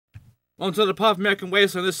On to the Path of American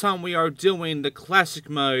Wasteland. This time we are doing the classic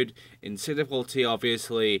mode in difficulty,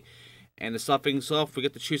 obviously. And to start things off, we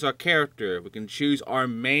get to choose our character. We can choose our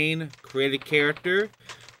main created character,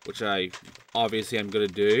 which I obviously am going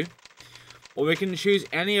to do. Or we can choose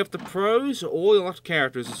any of the pros or the unlocked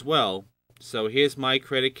characters as well. So here's my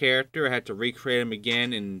created character. I had to recreate him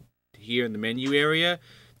again here in the menu area.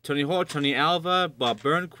 Tony Hawk, Tony Alva, Bob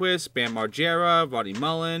Burnquist, Bam Margera, Rodney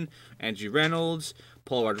Mullen, Andrew Reynolds,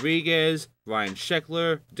 Paul Rodriguez, Ryan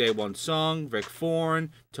Sheckler, Day One Song, Rick Thorne,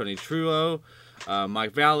 Tony Truo,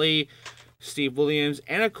 Mike Valley, Steve Williams,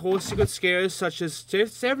 and of course secret scares such as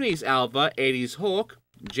 70s Alva, 80s Hawk,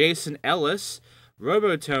 Jason Ellis,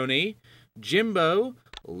 Robo Tony, Jimbo,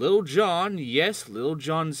 Lil Jon. Yes, Lil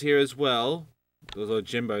Jon's here as well. Little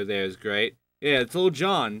Jimbo there is great. Yeah, it's Lil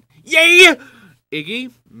Jon. Yay!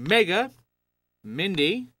 Iggy, Mega,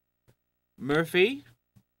 Mindy, Murphy,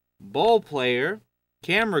 Ball Player,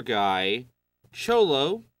 Camera Guy,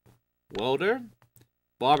 Cholo, Welder,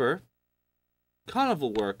 Bobber,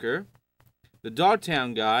 Carnival Worker, the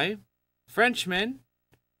Dogtown Guy, Frenchman,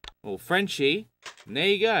 Frenchie, and there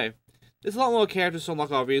you go. There's a lot more characters to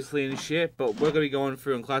unlock, obviously, and shit, but we're going to be going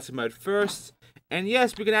through in classic mode first. And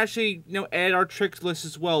yes, we can actually, edit our tricks list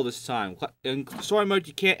as well this time. In story mode,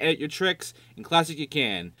 you can't edit your tricks. In classic, you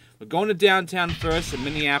can. We're going to downtown first, in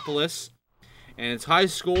Minneapolis. And its high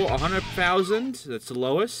score, 100,000. That's the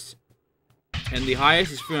lowest. And the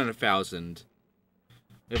highest is 300,000.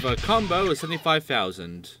 If a combo is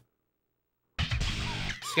 75,000.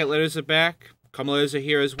 Skate letters are back. Combo letters are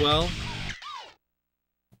here as well.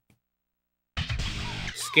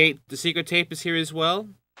 The secret tape is here as well.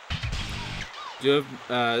 Do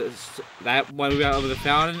have that one move out over the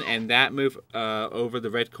fountain, and that move over the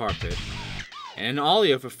red carpet. And an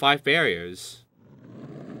ollie for 5 barriers.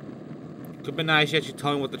 Could've been nice yet you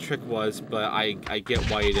told me what the trick was, but I get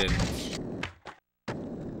why you didn't.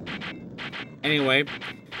 Anyway,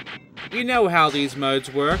 you know how these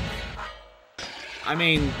modes work. I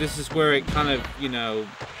mean, this is where it kind of,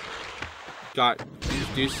 got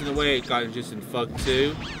introduced in a way. It got introduced in Fug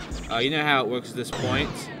 2. You know how it works at this point.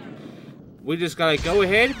 We just gotta go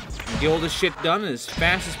ahead and get all this shit done as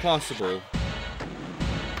fast as possible.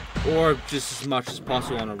 Or just as much as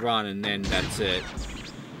possible on a run, and then that's it.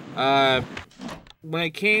 When it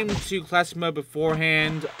came to classic mode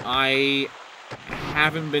beforehand, I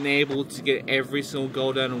haven't been able to get every single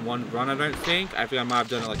goal done in one run, I don't think. I think I might have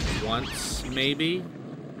done it like once, maybe.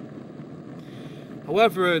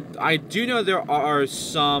 However, I do know there are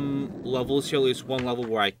some levels here, at least one level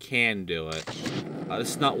where I can do it.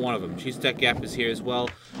 This is not one of them. Cheese Tech Gap is here as well.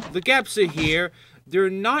 The gaps are here. They're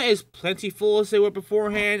not as plentiful as they were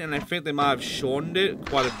beforehand, and I think they might have shortened it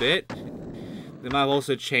quite a bit. They might have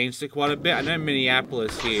also changed it quite a bit. I know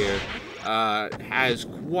Minneapolis here has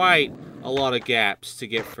quite a lot of gaps to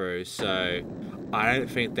get through, so I don't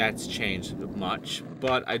think that's changed much.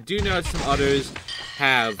 But I do know some others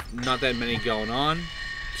have not that many going on.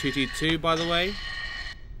 2T2, by the way.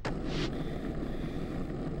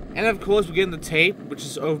 And of course, we're getting the tape, which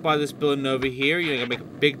is over by this building over here. You're gonna make a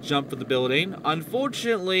big jump for the building.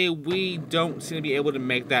 Unfortunately, we don't seem to be able to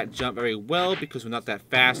make that jump very well because we're not that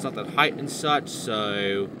fast, not that height and such,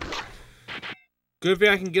 so good thing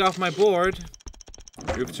I can get off my board.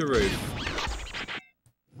 Roof to roof.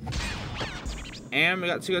 And we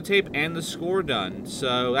got to go tape and the score done,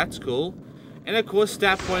 so that's cool. And of course,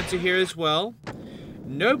 stat points are here as well.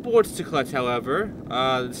 No boards to collect, however.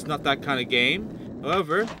 It's not that kind of game.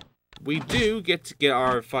 However, we do get to get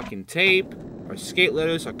our fucking tape, our skate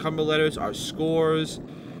letters, our combo letters, our scores.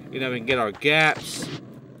 We can get our gaps.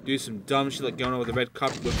 Do some dumb shit like going over the red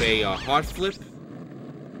cup with a hard flip.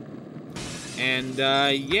 And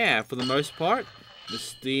yeah, for the most part, this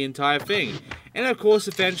is the entire thing. And of course,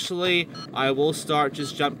 eventually, I will start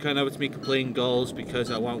just jump cutting over to me completing goals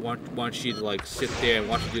because I won't want you to sit there and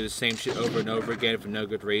watch you do the same shit over and over again for no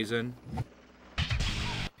good reason.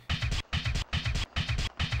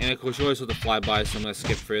 And of course, you always have to fly by, so I'm going to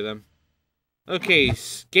skip through them. Okay,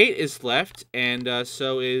 skate is left, and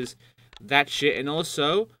so is that shit. And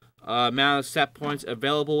also, amount of stat points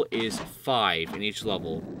available is 5 in each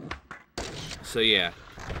level. So yeah.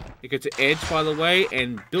 You get to Edge, by the way,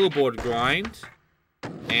 and Billboard Grind.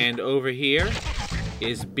 And over here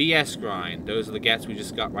is BS Grind. Those are the gaps we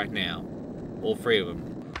just got right now. All 3 of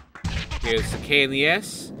them. Here's the K and the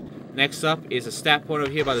S. Next up is a stat point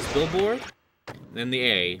over here by this billboard. Then the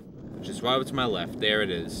A, which is right over to my left. There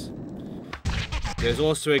it is. There's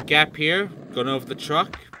also a gap here, going over the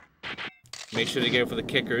truck. Make sure to go for the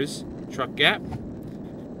kickers. Truck gap.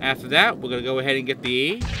 After that, we're going to go ahead and get the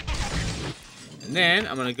E. And then,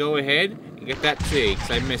 I'm going to go ahead and get that T,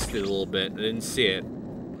 because I missed it a little bit. I didn't see it.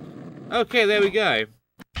 Okay, there we go.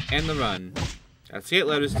 And the run. That's it,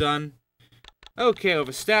 letter's done. Okay,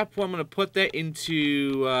 over step 1, I'm going to put that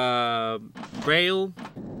into rail.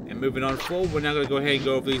 And moving on forward, we're now going to go ahead and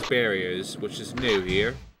go over these barriers, which is new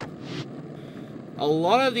here. A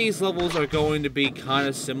lot of these levels are going to be kind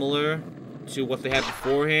of similar to what they had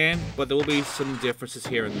beforehand, but there will be some differences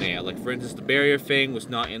here and there. Like, for instance, the barrier thing was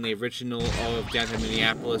not in the original of downtown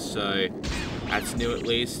Minneapolis, so that's new at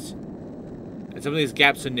least. And some of these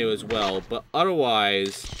gaps are new as well, but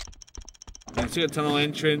otherwise, you can see a tunnel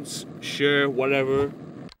entrance, sure, whatever.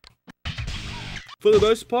 For the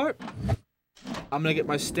most part, I'm gonna get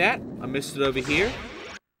my stat. I missed it over here.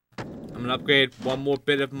 I'm gonna upgrade one more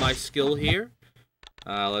bit of my skill here.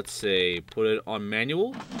 Let's see, put it on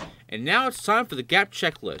manual. And now it's time for the gap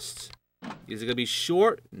checklist. These are gonna be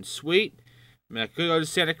short and sweet. I mean, I could go to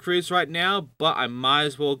Santa Cruz right now, but I might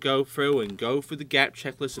as well go through the gap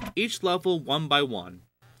checklist of each level one by one.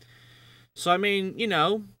 So, I mean, you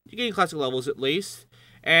know, you're getting classic levels at least.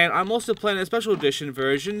 And I'm also playing a special edition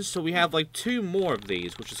version, so we have like 2 more of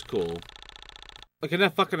these, which is cool. Okay,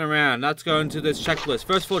 enough fucking around. Let's go into this checklist.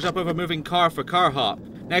 First of all, jump over a moving car for car hop.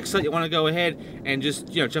 Next up, you want to go ahead and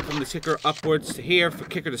just, you know, jump from the kicker upwards to here for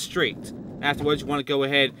kicker to street. Afterwards, you want to go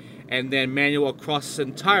ahead and then manual across this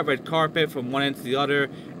entire red carpet from one end to the other,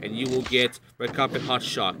 and you will get red carpet hot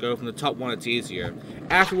shot. Go from the top one, it's easier.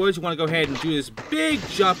 Afterwards, you want to go ahead and do this big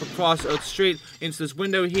jump across Earth Street into this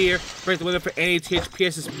window here, break the window for any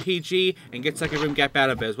THPS PG, and get second room gap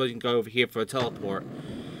out of it, as well as you can go over here for a teleport.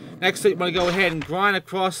 Next up, you want to go ahead and grind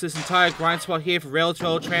across this entire grind spot here for rail to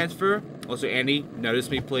rail transfer. Also, Andy, notice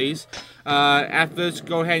me, please. After this,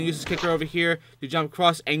 go ahead and use this kicker over here to jump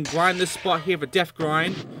across and grind this spot here for def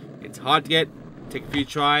grind. It's hard to get, take a few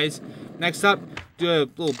tries. Next up, do a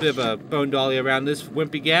little bit of a bone dolly around this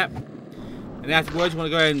wimpy gap. And afterwards, you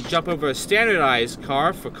want to go ahead and jump over a standardized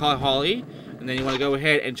car for car holly. And then you want to go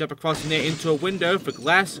ahead and jump across in there into a window for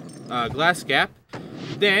glass gap.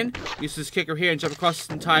 Then, use this kicker here and jump across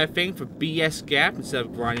this entire thing for BS gap instead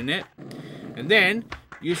of grinding it. And then,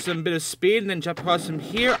 use some bit of speed and then jump across from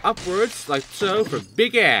here upwards, like so, for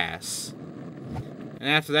big ass. And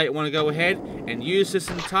after that, you want to go ahead and use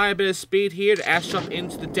this entire bit of speed here to ass jump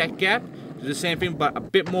into the deck gap. Do the same thing, but a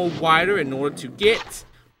bit more wider in order to get,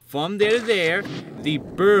 from there to there, the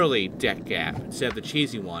burly deck gap instead of the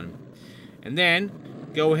cheesy one. And then,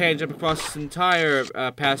 go ahead and jump across this entire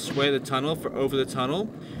passageway, the tunnel, for over the tunnel.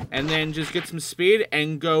 And then just get some speed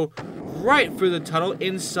and go right through the tunnel,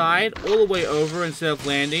 inside, all the way over instead of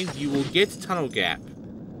landing. You will get tunnel gap.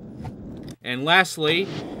 And lastly,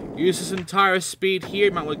 use this entire speed here.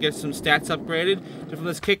 You might want to get some stats upgraded from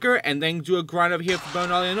this kicker, and then do a grind over here for bone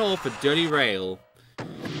dolly and all for dirty rail.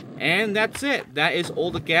 And that's it. That is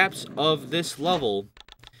all the gaps of this level.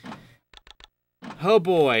 Oh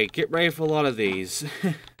boy, get ready for a lot of these.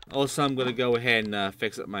 Also, I'm going to go ahead and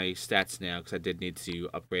fix up my stats now, because I did need to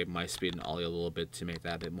upgrade my speed and ollie a little bit to make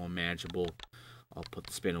that a bit more manageable. I'll put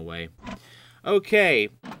the spin away. Okay,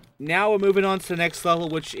 now we're moving on to the next level,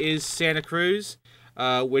 which is Santa Cruz,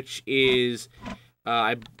 which is,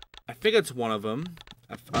 I think it's one of them.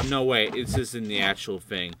 No, wait, this is in the actual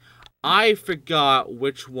thing. I forgot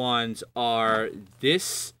which ones are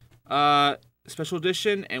this, special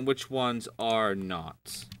edition and which ones are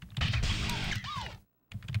not.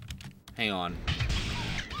 Hang on.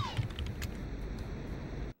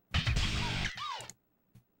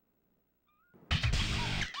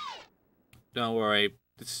 Don't worry,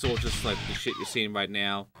 this is all just like the shit you're seeing right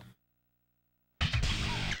now.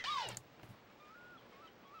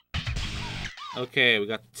 Okay, we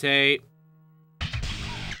got the tape.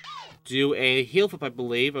 Do a heel flip, I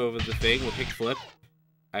believe, over the thing. We'll kick flip.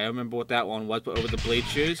 I don't remember what that one was, but over the blade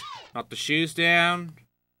shoes. Knock the shoes down.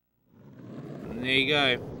 And there you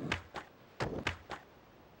go.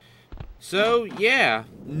 So, yeah.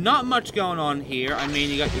 Not much going on here. I mean,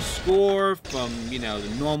 you got your score from, you know,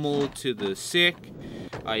 the normal to the sick.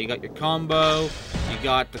 You got your combo. You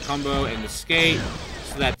got the combo and the skate.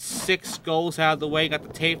 So that's 6 goals out of the way. You got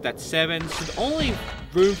the tape, that's 7. So there's only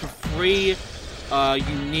room for 3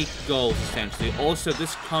 unique goals, essentially. Also,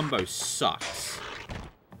 this combo sucks.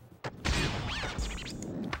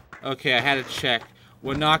 Okay, I had to check.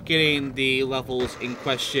 We're not getting the levels in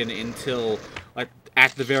question until, like,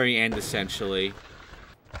 at the very end, essentially.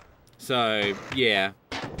 So, yeah.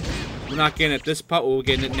 We're not getting it this part, we'll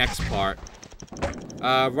get it next part.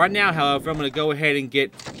 Right now, however, I'm going to go ahead and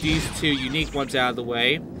get these 2 unique ones out of the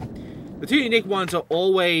way. The 2 unique ones are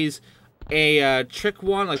always a trick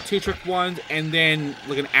one, like 2 trick ones, and then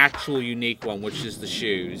like an actual unique one, which is the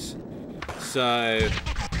shoes. So,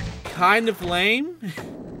 kind of lame.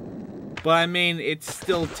 But I mean, it's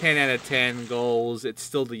still 10 out of 10 goals. It's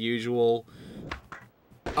still the usual.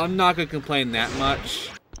 I'm not going to complain that much.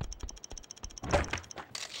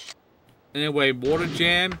 Anyway, water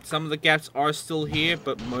jam. Some of the gaps are still here,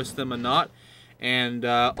 but most of them are not. And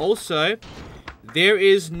also, there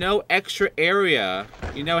is no extra area.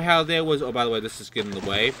 You know how there was... Oh, by the way, this is getting in the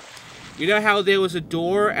way. You know how there was a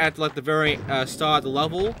door at like the very start of the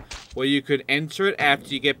level where you could enter it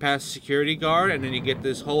after you get past the security guard, and then you get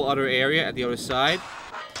this whole other area at the other side?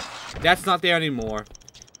 That's not there anymore.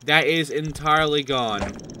 That is entirely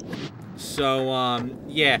gone. So,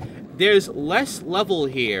 yeah. There's less level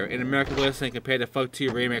here in American Wasteland compared to Fug 2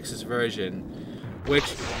 Remix's version.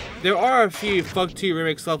 Which, there are a few Fug 2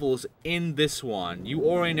 Remix levels in this one. You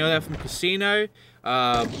already know that from Casino,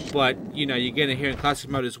 but, you know, you're getting it here in Classic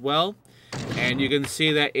Mode as well. And you can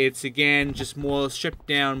see that it's, again, just more stripped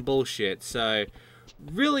down bullshit. So,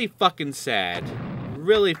 really fucking sad.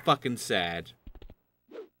 Really fucking sad.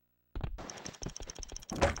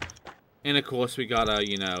 And of course, we gotta,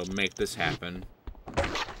 you know, make this happen.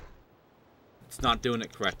 It's not doing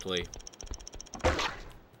it correctly.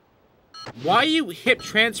 Why are you hip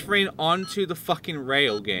transferring onto the fucking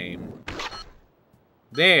rail game?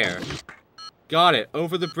 There. Got it.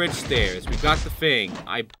 Over the bridge stairs. We got the thing.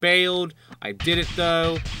 I bailed. I did it,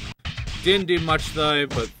 though. Didn't do much, though,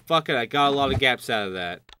 but fuck it. I got a lot of gaps out of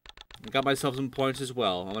that. I got myself some points as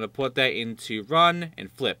well. I'm gonna put that into run and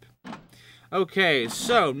flip. Okay,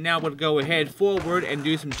 so now we'll go ahead forward and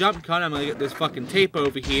do some jump cut. I'm gonna get this fucking tape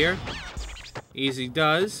over here. Easy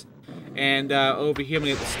does. And over here I'm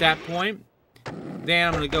gonna get the stat point. Then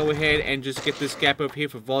I'm gonna go ahead and just get this gap over here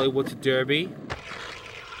for volleyball to derby.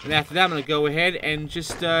 And after that I'm gonna go ahead and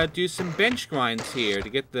just do some bench grinds here to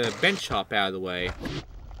get the bench hop out of the way.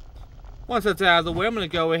 Once that's out of the way, I'm gonna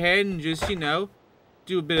go ahead and just, you know,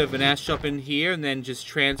 do a bit of an ass jump in here, and then just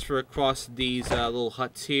transfer across these little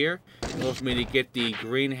huts here in order for me to get the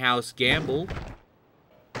greenhouse gamble.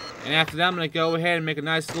 And after that, I'm going to go ahead and make a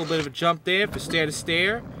nice little bit of a jump there for stair to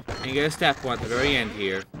stair, and get a stat point at the very end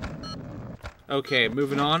here. Okay,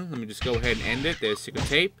 moving on. Let me just go ahead and end it. There's sticker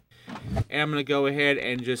tape. And I'm going to go ahead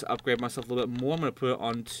and just upgrade myself a little bit more. I'm going to put it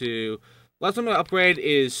onto... Last one I'm going to upgrade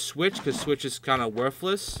is Switch, because Switch is kind of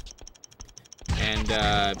worthless. And,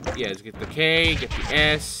 yeah, let's get the K, get the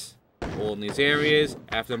S, all in these areas.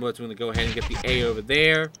 After I'm going to go ahead and get the A over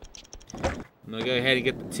there. I'm going to go ahead and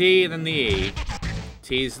get the T and then the E.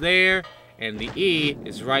 T's there, and the E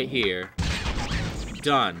is right here.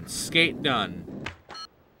 Done. Skate done.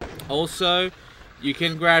 Also, you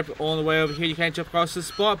can grab all the way over here. You can't jump across the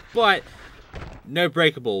spot, but no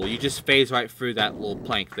breakable. You just phase right through that little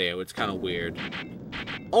plank there. It's kind of weird.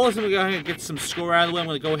 Also, I'm going to go ahead and get some score out of the way. I'm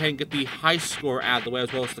going to go ahead and get the high score out of the way,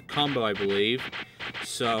 as well as the combo, I believe.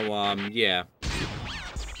 So, yeah.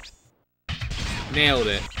 Nailed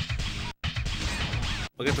it.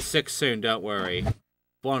 We'll get the 6 soon, don't worry.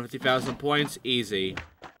 450,000 points, easy.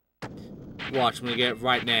 Watch, I'm going to get it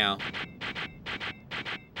right now.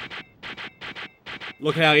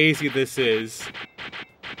 Look how easy this is.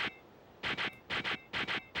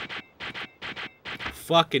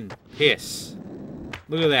 Fucking piss.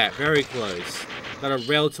 Look at that, very close. Got a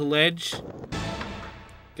rail to ledge.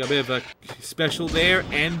 Got a bit of a special there,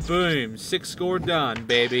 and boom, 6 score done,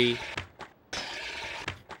 baby.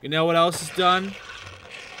 You know what else is done?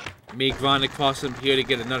 Me grinding across them here to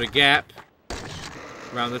get another gap.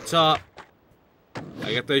 Around the top.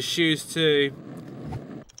 I got those shoes too.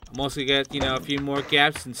 I'm also gonna get, you know, a few more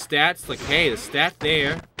gaps and stats. Like, hey, the stat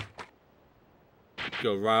there.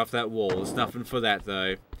 Go right off that wall. There's nothing for that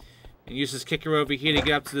though. And use this kicker over here to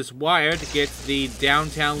get up to this wire to get the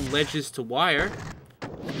downtown ledges to wire.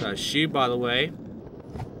 Got a shoe, by the way.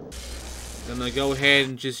 Then I'm gonna go ahead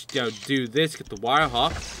and just, you know, do this, get the wire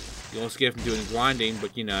hop. You also get from doing grinding,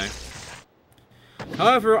 but you know.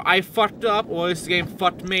 However, I fucked up, or this game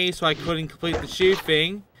fucked me, so I couldn't complete the shoe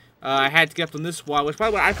thing. I had to get up on this wire, which, by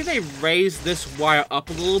the way, I think they raised this wire up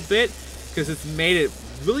a little bit, because it's made it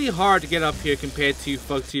really hard to get up here compared to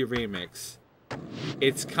Fug 2 Remix.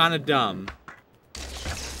 It's kind of dumb.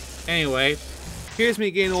 Anyway, here's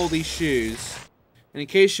me getting all these shoes. And in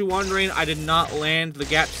case you're wondering, I did not land the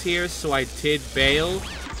gaps here, so I did bail.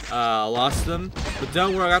 Lost them. But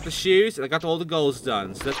don't worry, I got the shoes, and I got all the goals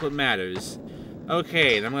done, so that's what matters.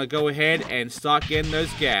 Okay, and I'm going to go ahead and start getting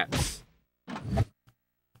those gaps.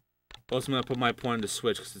 Also, I'm going to put my point into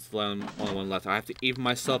Switch, because it's the only one left. I have to even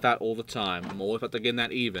myself out all the time. I'm always about to get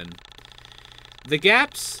that even. The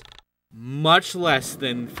gaps, much less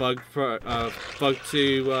than Fug 2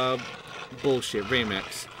 bullshit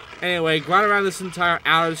remix. Anyway, grind around this entire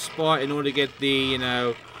outer spot in order to get the, you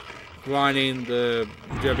know, grinding the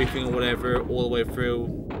derby thing or whatever all the way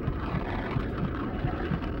through.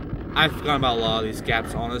 I've forgotten about a lot of these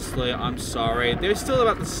gaps, honestly. I'm sorry. They're still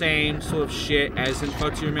about the same sort of shit as in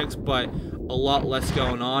Part 2 Remix, but a lot less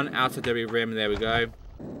going on outside Derby Rim. There we go.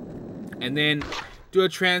 And then do a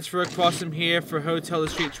transfer across from here for hotel to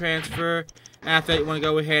street transfer. After that, you want to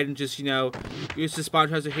go ahead and just, you know, use the spawn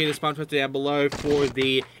transfer here, the spawn transfer down below for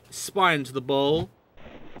the spine into the bowl.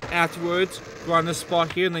 Afterwards, grind the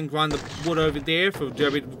spot here and then grind the wood over there for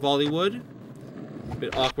Derby Volley wood. A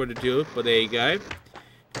bit awkward to do, but there you go.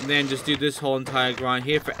 And then just do this whole entire grind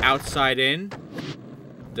here for outside in.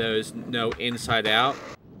 There's no inside out.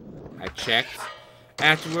 I checked.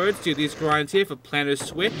 Afterwards, do these grinds here for planter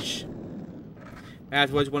switch.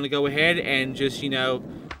 Afterwards, you want to go ahead and just, you know,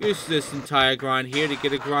 use this entire grind here to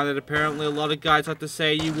get a grind that apparently a lot of guys like to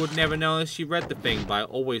say you would never know unless you read the thing, but I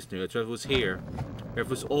always knew. It's Rev was here. Rev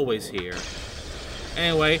was always here.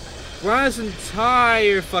 Anyway, grind this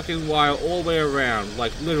entire fucking wire all the way around.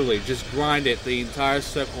 Like, literally, just grind it the entire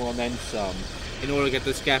circle and then some. In order to get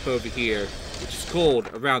this gap over here, which is called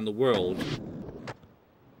Around the World.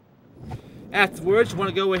 Afterwards, you want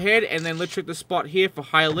to go ahead and then literally the spot here for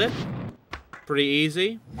high lip. Pretty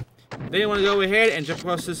easy. Then you want to go ahead and jump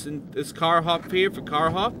across this car hop here for car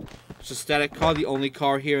hop. It's a static car, the only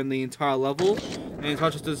car here in the entire level. And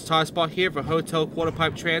touch this entire spot here for hotel quarter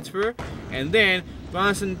pipe transfer. And then run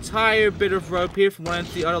this entire bit of rope here from one end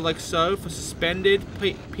to the other like so for suspended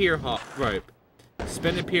pier rope.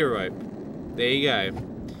 Suspended pier rope. There you go.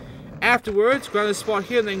 Afterwards, grind the spot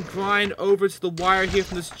here and then grind over to the wire here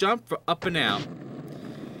from this jump for up and out.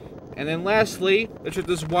 And then lastly, let's put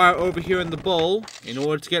this wire over here in the bowl in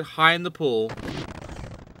order to get high in the pool.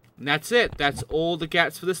 And that's it. That's all the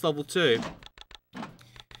gaps for this level 2.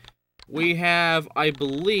 We have, I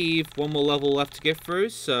believe, one more level left to get through,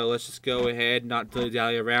 so let's just go ahead, not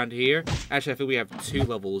dilly-dally around here. Actually, I think we have 2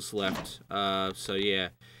 levels left, so yeah.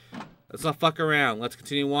 Let's not fuck around. Let's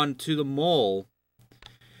continue on to the mall.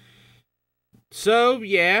 So,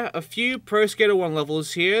 yeah, a few Pro Skater 1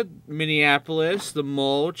 levels here. Minneapolis, the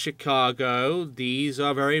mall, Chicago. These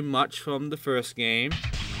are very much from the first game.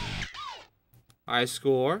 High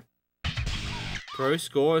score. Pro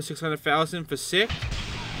score, 600,000 for sick.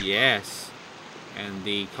 Yes. And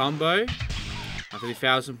the combo,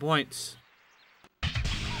 50,000 points.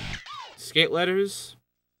 Skate letters.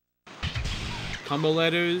 Combo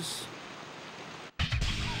letters.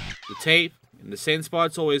 The tape. In the same spot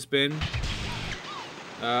it's always been.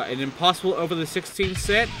 An impossible over the 16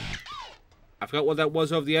 set. I forgot what that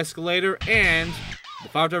was over the escalator. And the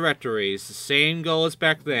 5 directories. The same goal as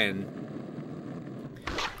back then.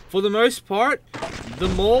 For the most part, the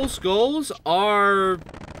mall's goals are,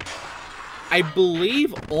 I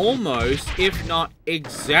believe, almost, if not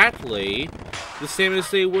exactly, the same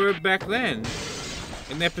as they were back then.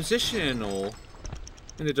 In their position and all.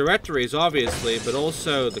 In the directories, obviously, but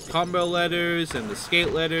also the combo letters and the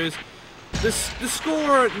skate letters. The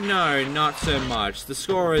score, no, not so much. The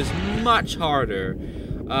score is much harder.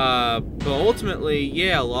 But ultimately,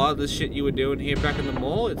 yeah, a lot of the shit you were doing here back in the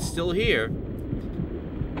mall, it's still here.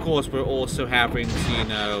 Of course, we're also having to, you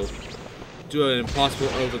know, do an impossible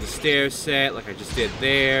over the stairs set, like I just did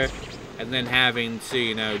there. And then having to,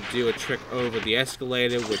 you know, do a trick over the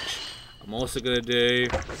escalator, which I'm also gonna do.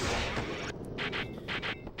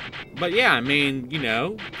 But yeah, I mean, you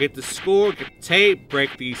know, get the score, get the tape,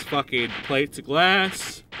 break these fucking plates of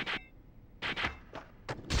glass.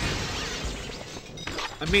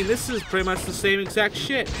 I mean, this is pretty much the same exact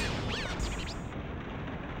shit.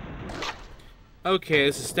 Okay,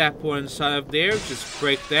 there's a stat point inside of there. Just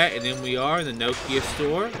break that, and then we are in the Nokia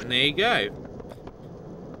store. And there you go.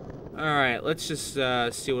 Alright, let's just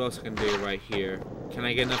see what else I can do right here. Can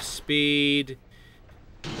I get enough speed?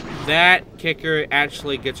 That kicker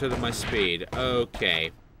actually gets rid of my speed. Okay.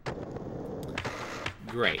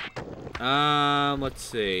 Great. Let's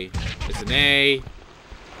see. It's an A.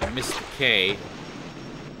 I missed the K.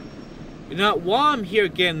 You know, while I'm here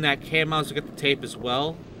getting that K, I might as well get the tape as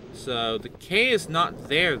well. So, the K is not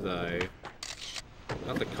there, though.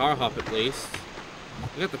 Got the car hop, at least.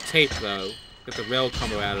 I got the tape, though. Got the rail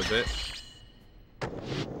combo out of it.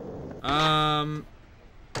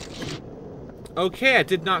 Okay, I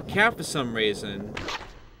did not count for some reason.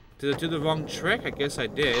 Did I do the wrong trick? I guess I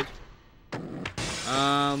did.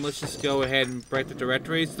 Let's just go ahead and break the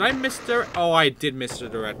directories. Did I miss the... Oh, I did miss the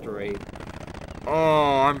directory.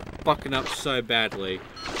 Oh, I'm fucking up so badly.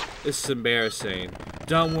 This is embarrassing.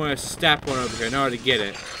 Don't worry, stat one over here. I know how to get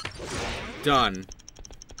it. Done.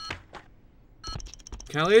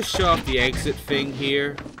 Can I at least show off the exit thing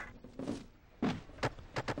here?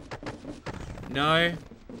 No?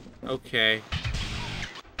 Okay.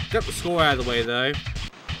 Got the score out of the way, though.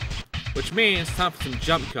 Which means time for some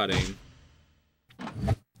jump cutting.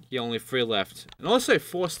 Yeah, only 3 left. And also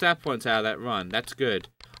 4 stat points out of that run. That's good.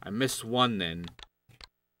 I missed 1 then.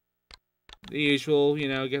 The usual, you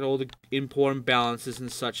know, get all the important balances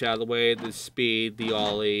and such out of the way. The speed, the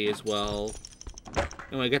ollie as well.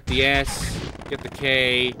 Anyway, get the S, get the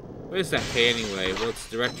K. Where's that K anyway? Well, it's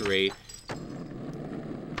directory.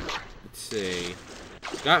 Let's see.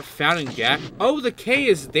 Got fountain gap. Oh, the K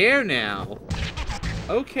is there now.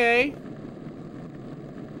 Okay.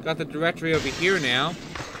 Got the directory over here now.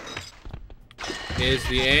 Here's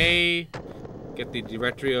the A. Get the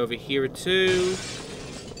directory over here too.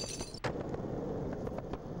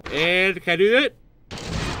 And can I do that?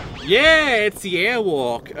 Yeah, it's the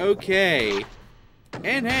airwalk. Okay.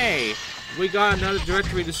 And hey, we got another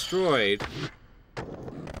directory destroyed.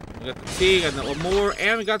 We got the T, got one more,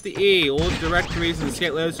 and we got the E. All the directories and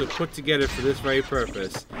escape letters are put together for this very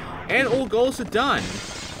purpose. And all goals are done.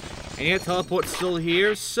 And yet teleport's still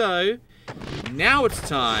here, so now it's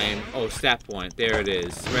time. Oh, stat point. There it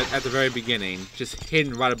is. Right at the very beginning. Just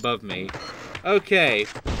hidden right above me. Okay.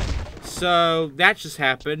 So, that just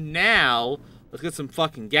happened. Now, let's get some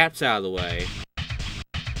fucking gaps out of the way.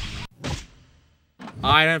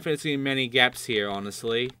 I don't think there's going to be many gaps here,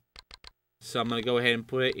 honestly. So, I'm going to go ahead and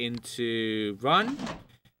put it into run.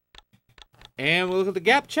 And we'll look at the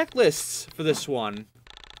gap checklists for this one.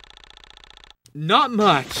 Not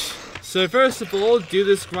much. So, first of all, do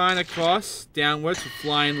this grind across, downwards with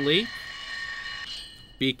flying leap.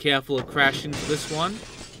 Be careful of crashing for this one.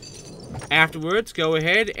 Afterwards, go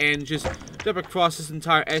ahead and just jump across this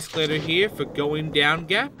entire escalator here for going down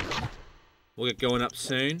gap. We'll get going up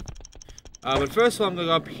soon. But first of all, I'm going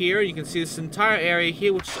to go up here. You can see this entire area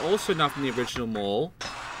here, which is also not from the original mall.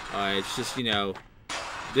 It's just, you know,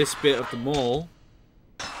 this bit of the mall.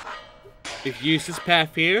 If you use this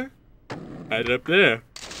path here, head up there.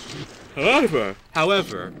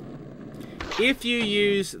 However, if you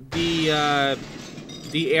use the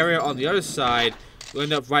area on the other side, you'll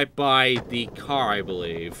end up right by the car, I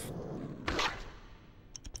believe.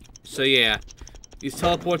 So yeah, these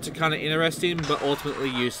teleports are kind of interesting, but ultimately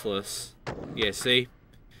useless. Yeah, see?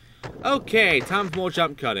 Okay, time for more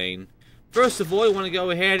jump cutting. First of all, you want to go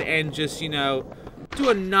ahead and just, you know, do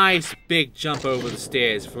a nice big jump over the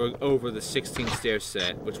stairs for over the 16 stair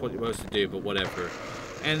set, which is what you're supposed to do, but whatever.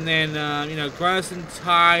 And then, you know, grind this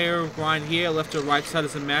entire grind here, left or right side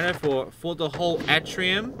doesn't matter, for the whole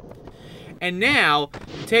atrium. And now,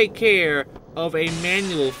 take care of a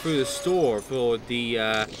manual through the store for the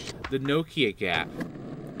Nokia gap.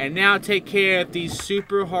 And now take care of these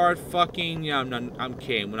super hard fucking... Yeah, I'm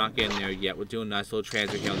kidding, we're not getting there yet. We're doing a nice little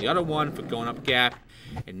transfer here on the other one for going up gap.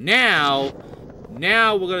 And now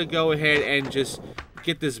we're going to go ahead and just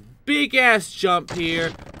get this big-ass jump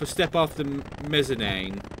here for step off the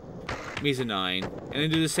mezzanine. And then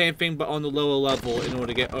do the same thing but on the lower level in order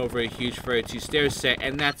to get over a huge 32 stair set.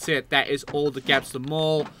 And that's it. That is all the gaps to the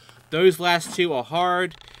mall. Those last two are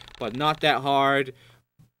hard, but not that hard.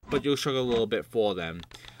 But you'll struggle a little bit for them.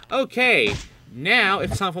 Okay, now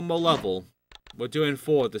it's time for more level. We're doing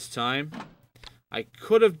 4 this time. I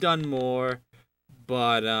could have done more,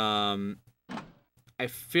 but I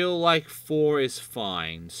feel like 4 is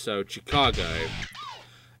fine. So, Chicago.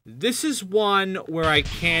 This is one where I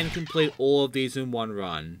can complete all of these in one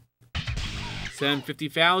run.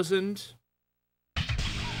 750,000.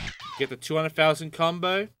 Get the 200,000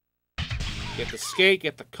 combo. Get the skate,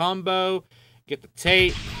 get the combo, get the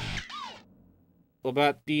tape. What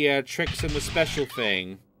about the tricks and the special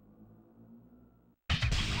thing?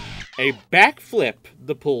 A backflip,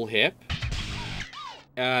 the pull hip.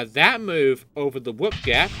 That move over the whoop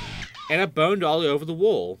gap. And a bone dolly over the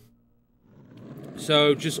wall.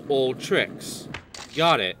 So, just all tricks.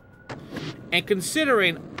 Got it. And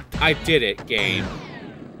considering I did it, game.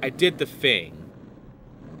 I did the thing.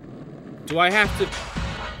 Do I have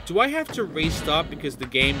to restart because the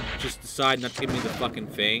game just decided not to give me the fucking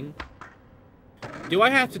thing? Do I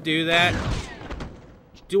have to do that?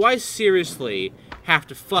 Do I seriously have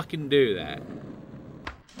to fucking do that?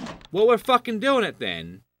 Well, we're fucking doing it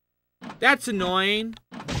then. That's annoying.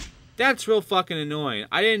 That's real fucking annoying.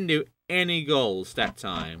 I didn't do any goals that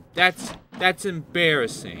time. That's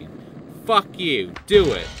embarrassing. Fuck you.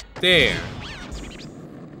 Do it. There.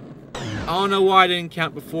 I don't know why I didn't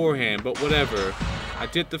count beforehand, but whatever. I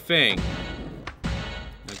did the thing.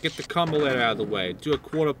 Now get the combo letter out of the way. Do a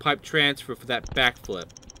quarter pipe transfer for that backflip.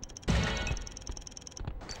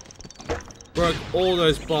 Work all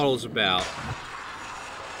those bottles about.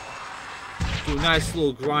 Do a nice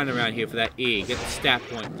little grind around here for that E. Get the stat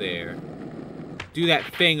point there. do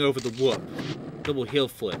that thing over the whoop. Double heel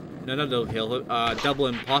flip. No, not double heel flip. Double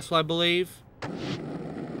impossible, I believe.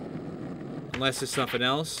 Unless there's something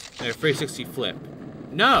else. No, 360 flip.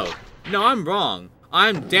 No! No, I'm wrong.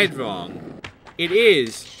 I'm dead wrong. It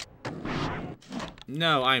is.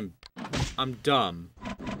 No, I'm dumb.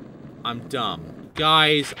 I'm dumb.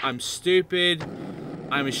 Guys, I'm stupid.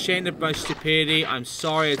 I'm ashamed of my stupidity. I'm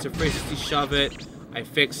sorry, it's a 360 shove it. I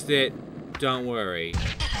fixed it. Don't worry.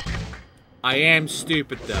 I am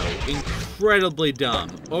stupid though. Incredibly dumb.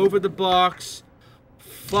 Over the box.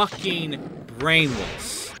 Fucking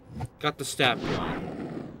brainless. Got the stat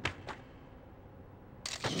wrong.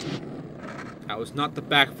 That was not the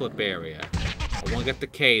backflip area. I want to get the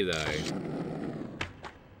K though.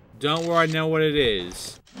 Don't worry, I know what it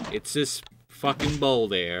is. It's this fucking bowl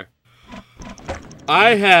there.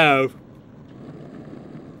 I have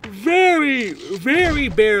very, very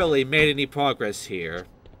barely made any progress here.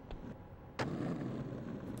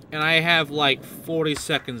 And I have like 40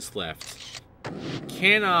 seconds left.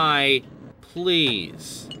 Can I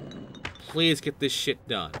please get this shit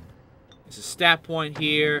done? There's a stat point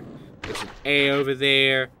here. There's an A over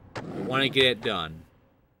there. I want to get it done.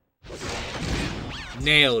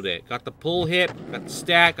 Nailed it. Got the pull hip, got the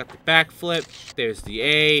stat, got the backflip. There's the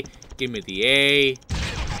A. Give me the A.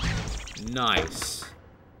 Nice.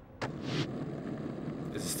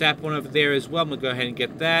 There's a stat point over there as well. I'm going to go ahead and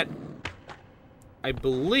get that. I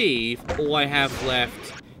believe all I have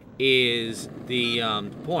left is the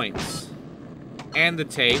points. And the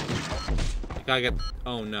tape. I gotta get...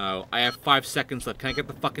 Oh no. I have 5 seconds left. Can I get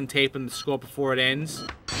the fucking tape and the score before it ends?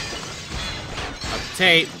 Got the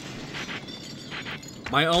tape.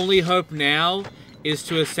 My only hope now is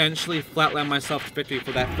to essentially flatline myself to victory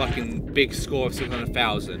for that fucking big score of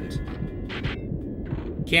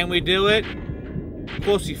 600,000. Can we do it? Of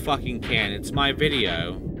course we fucking can. It's my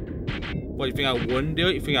video. What, you think I wouldn't do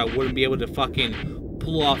it? You think I wouldn't be able to fucking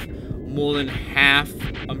pull off more than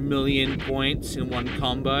 500,000 points in one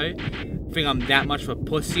combo? You think I'm that much of a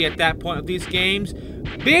pussy at that point of these games?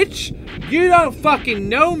 Bitch! You don't fucking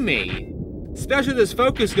know me! Especially this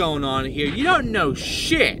focus going on here. You don't know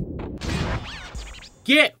shit!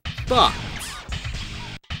 Get fucked!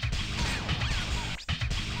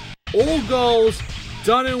 All goals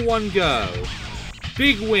done in one go.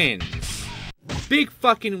 Big wins. Big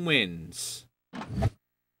fucking wins.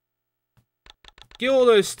 Get all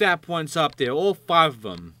those stat points up there, all 5 of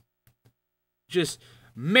them. Just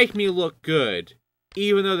make me look good.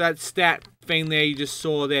 Even though that stat thing there you just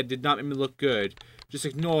saw there did not make me look good. Just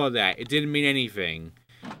ignore that. It didn't mean anything.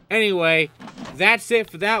 Anyway, that's it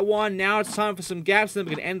for that one. Now it's time for some gaps, and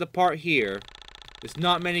then we can end the part here. There's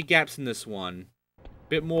not many gaps in this one.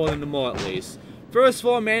 Bit more than normal, at least. First of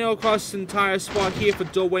all, manual across this entire spot here for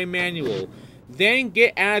doorway manual. Then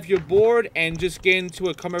get out of your board and just get into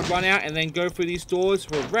a combat run out, and then go through these doors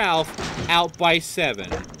for Ralph out by 7.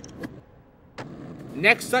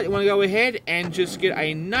 Next up, you want to go ahead and just get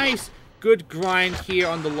a nice, good grind here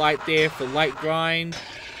on the light there for light grind.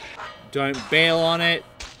 Don't bail on it.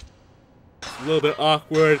 It's a little bit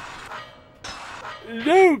awkward.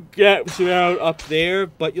 No gaps around up there,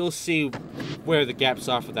 but you'll see where the gaps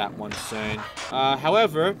are for that one soon.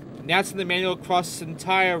 However, now it's in the manual across this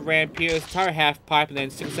entire ramp here, this entire half pipe, and then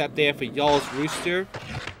 6 up there for y'all's rooster.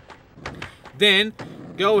 Then,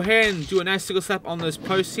 go ahead and do a nice single slap on those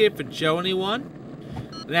posts here for Joe anyone.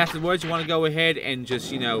 Then afterwards, you want to go ahead and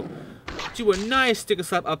just, you know, do a nice sticker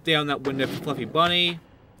slap up there on that window for Fluffy Bunny.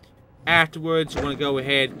 Afterwards, you want to go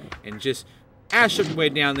ahead and just ash up your way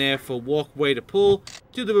down there for walkway to pull.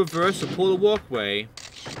 Do the reverse to pull the walkway.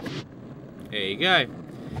 There you go.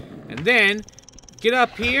 And then, get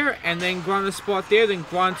up here and then grind the spot there. Then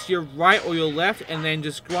grind to your right or your left. And then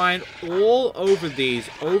just grind all over these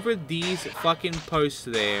fucking posts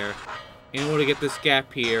there. In order to get this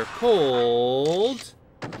gap here called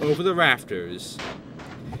over the rafters.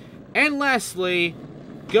 And lastly,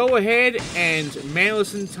 go ahead and manual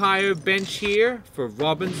this entire bench here for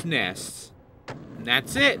Robin's Nest. And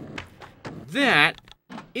that's it. That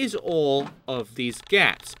is all of these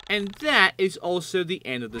gaps. And that is also the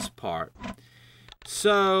end of this part.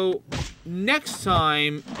 So, next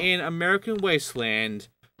time in American Wasteland,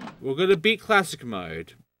 we're going to beat Classic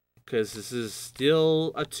Mode. Because this is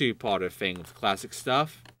still a 2-parter thing with classic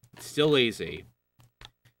stuff. It's still easy.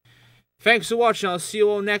 Thanks for watching. I'll see you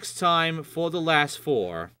all next time for the last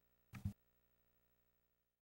 4.